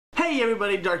Hey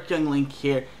everybody, Dark Young Link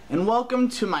here, and welcome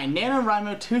to my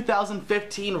NaNoWriMo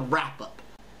 2015 wrap-up.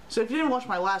 So if you didn't watch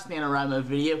my last NaNoWriMo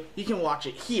video, you can watch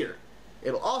it here.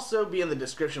 It'll also be in the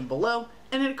description below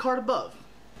and in a card above.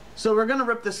 So we're gonna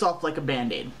rip this off like a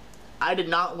band-aid. I did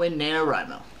not win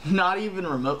NaNoWriMo, not even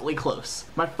remotely close.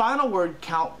 My final word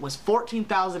count was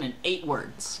 14,008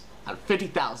 words out of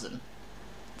 50,000.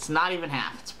 It's not even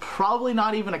half. It's probably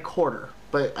not even a quarter,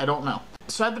 but I don't know.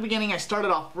 So at the beginning I started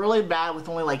off really bad with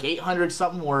only like 800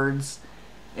 something words,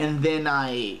 and then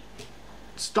I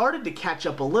started to catch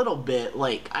up a little bit.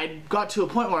 Like I got to a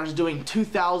point where I was doing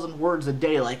 2,000 words a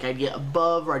day. Like I'd get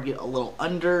above or I'd get a little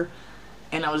under,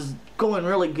 and I was going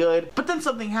really good. But then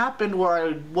something happened where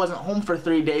I wasn't home for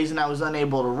 3 days and I was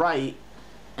unable to write,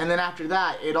 and then after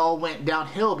that it all went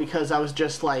downhill because I was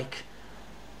just like,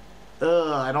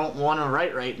 I don't want to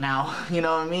write right now. You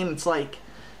know what I mean? It's like,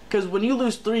 because when you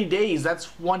lose 3 days,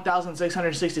 that's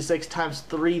 1,666 times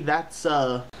 3. That's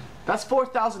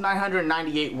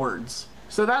 4,998 words.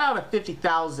 So that out of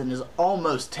 50,000 is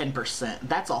almost 10%.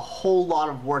 That's a whole lot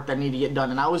of work that I need to get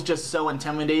done, and I was just so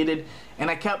intimidated. And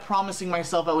I kept promising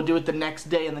myself I would do it the next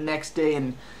day and the next day,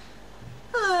 and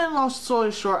long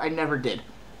story short, I never did.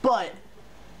 But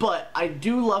I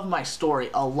do love my story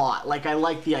a lot. Like, I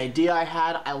like the idea I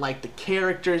had, I like the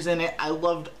characters in it, I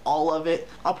loved all of it.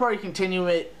 I'll probably continue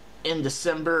it in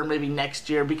December or maybe next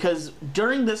year, because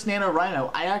during this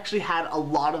NaNoWriMo I actually had a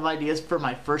lot of ideas for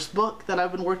my first book that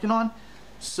I've been working on.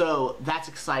 So that's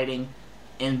exciting,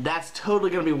 and that's totally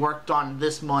going to be worked on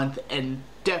this month and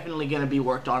definitely going to be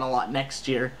worked on a lot next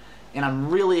year, and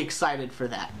I'm really excited for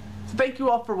that. So thank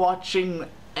you all for watching.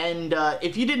 And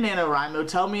if you did NaNoWriMo,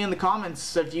 tell me in the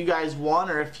comments if you guys won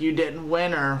or if you didn't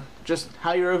win, or just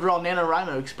how your overall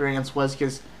NaNoWriMo experience was,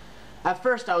 because at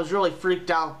first I was really freaked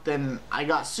out, then I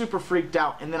got super freaked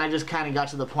out, and then I just kind of got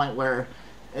to the point where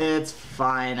it's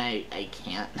fine, I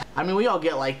can't. I mean, we all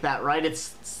get like that, right?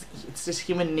 It's just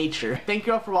human nature. Thank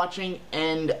you all for watching,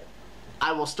 and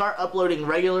I will start uploading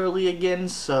regularly again,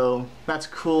 so that's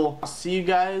cool. I'll see you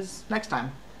guys next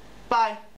time. Bye!